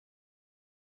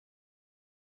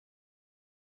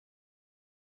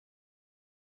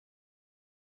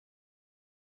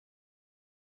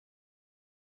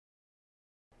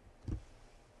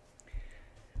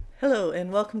Hello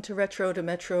and welcome to Retro to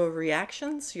Metro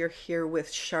Reactions. You're here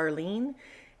with Charlene,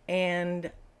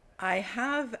 and I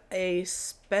have a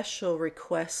special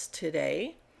request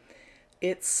today.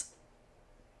 It's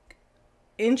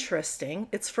interesting.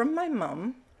 It's from my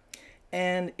mom,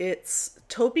 and it's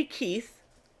Toby Keith,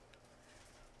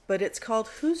 but it's called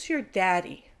Who's Your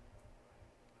Daddy?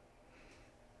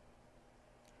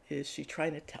 Is she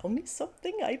trying to tell me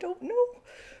something? I don't know.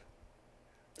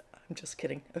 I'm just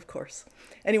kidding, of course.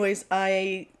 Anyways,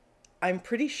 I'm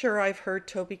pretty sure I've heard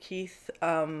Toby Keith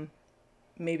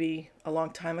maybe a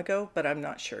long time ago, but I'm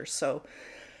not sure. So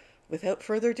without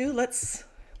further ado, let's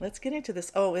get into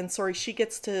this. Oh, and sorry, she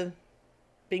gets to,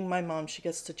 being my mom, she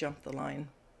gets to jump the line.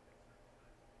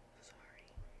 Sorry.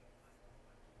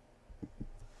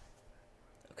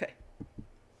 Okay.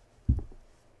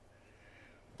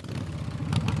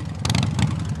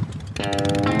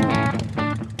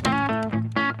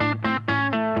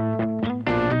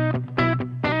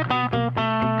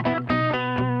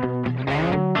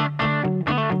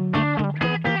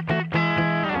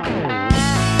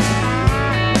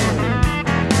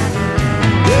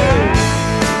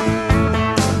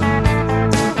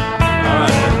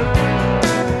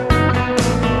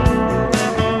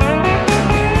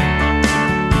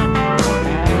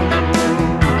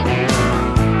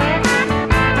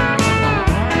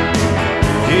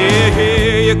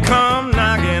 Come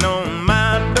knocking on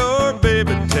my door,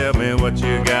 baby, tell me what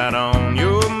you got on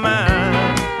your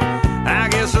mind. I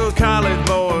guess those college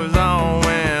boys all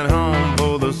went home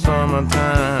for the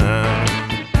summertime.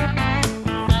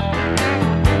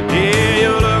 Yeah,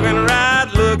 you're looking right,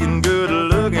 looking good,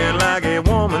 looking like a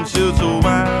woman should, so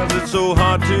wise it's so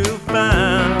hard to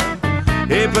find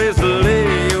a place to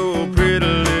lay your pretty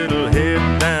little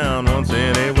head down once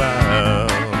in a while.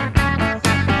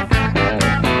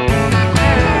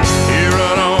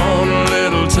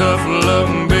 Tough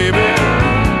loving, baby,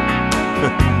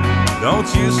 don't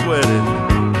you sweat it.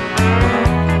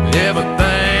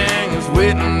 Everything is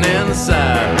waiting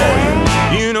inside for you.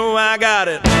 You know I got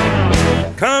it.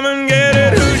 Come and get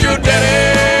it. Who's your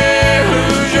daddy?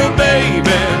 Who's your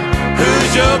baby?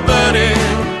 Who's your buddy?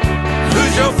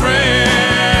 Who's your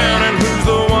friend? And who's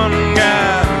the one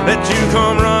guy that you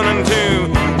come running to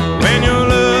when your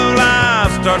love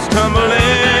life starts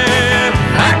tumbling?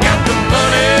 I got the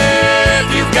money.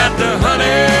 Got the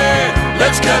honey,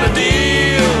 let's cut a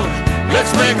deal,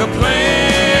 let's make a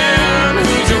plan.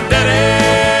 Who's your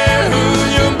daddy?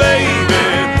 Who's your baby?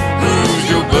 Who's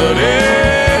your buddy?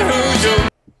 Who's your...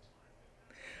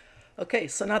 Okay,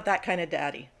 so not that kind of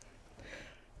daddy.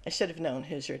 I should have known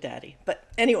who's your daddy. But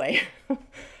anyway,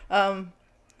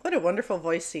 what a wonderful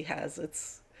voice he has.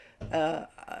 It's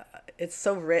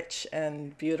so rich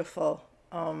and beautiful.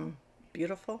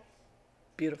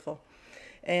 Beautiful.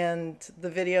 And the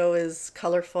video is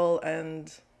colorful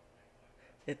and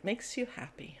it makes you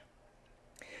happy.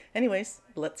 Anyways,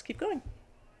 let's keep going.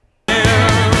 You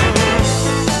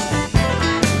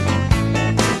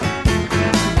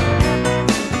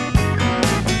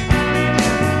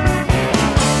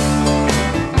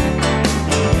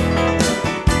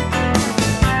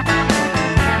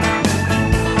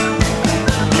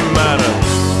might have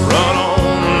run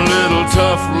on a little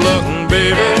tough looking,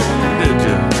 baby, did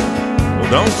you?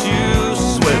 Don't you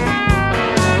sweat it.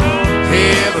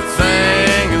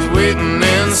 Everything is waiting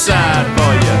inside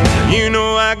for you. You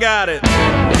know I got it.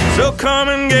 So come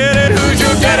and get it. Who's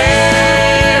your daddy?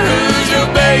 Who's your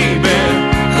baby?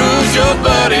 Who's your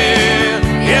buddy?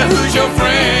 Yeah, who's your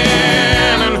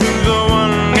friend? And who's the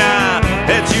one guy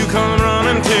that you come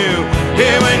running to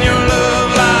here when your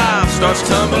love life starts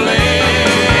tumbling?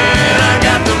 I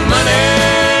got the money,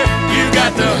 you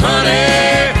got the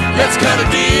honey. Let's cut a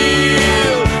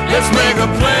deal, let's make a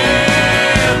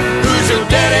plan. Who's your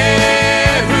daddy?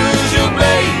 Who's your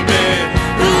baby?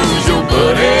 Who's your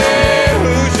buddy?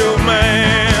 Who's your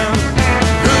man?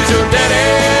 Who's your daddy?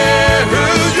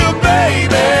 Who's your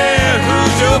baby?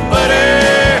 Who's your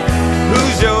buddy?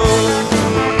 Who's your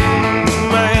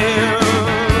man?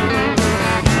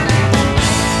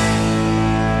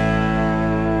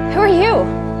 Who are you?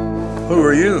 Who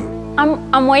are you?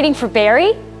 I'm waiting for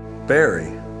Barry.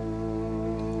 Barry.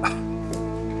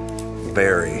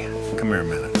 Barry, come here a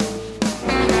minute.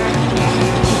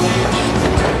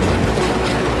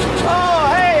 Oh,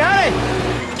 hey, honey!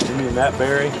 You mean that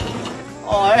Barry?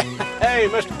 Oh, hey,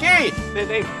 Mr. Keith!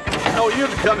 They know you're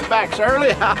coming back so early.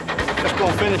 Just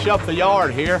gonna finish up the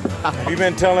yard here. You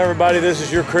been telling everybody this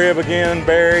is your crib again,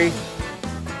 Barry?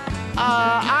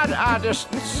 I just...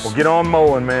 Well, get on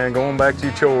mowing, man. Going back to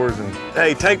your chores and...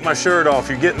 Hey, take my shirt off.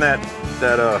 You're getting that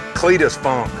Cletus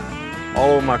funk.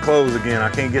 all over my clothes again. I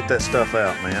can't get that stuff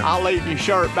out, man. I'll leave your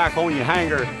shirt back on your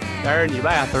hanger there in your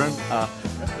bathroom.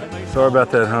 Sorry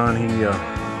about that, hon.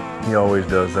 He always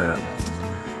does that.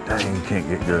 Dang, you can't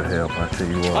get good help, I tell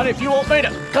you what. But if you want me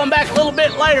to come back a little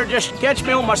bit later, just catch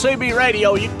me on my CB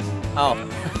radio. Oh,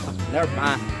 never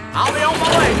mind. I'll be on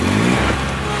my way.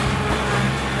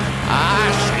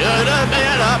 I should have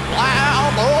been a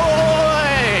plowboy.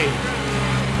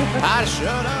 I should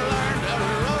have learned to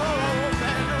rope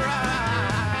and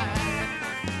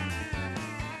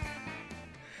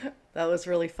ride. That was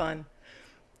really fun.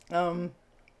 A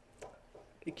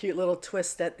cute little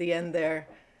twist at the end there.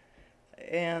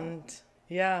 And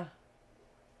yeah,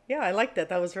 I liked that.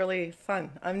 That was really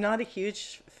fun. I'm not a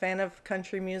huge fan of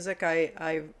country music.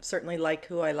 I certainly like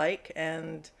who I like,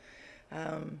 and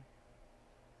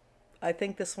I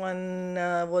think this one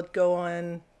would go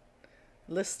on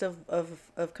list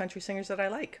of country singers that I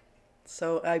like.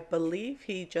 So I believe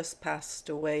he just passed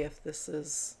away, if this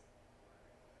is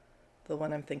the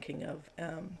one I'm thinking of.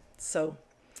 So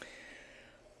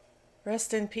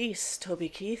rest in peace, Toby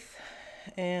Keith.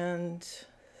 And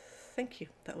thank you.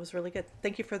 That was really good.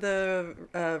 Thank you for the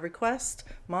request,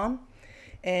 Mom.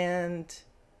 And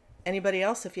anybody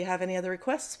else, if you have any other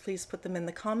requests, please put them in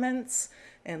the comments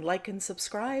and like and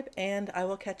subscribe. And I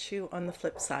will catch you on the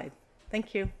flip side.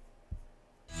 Thank you.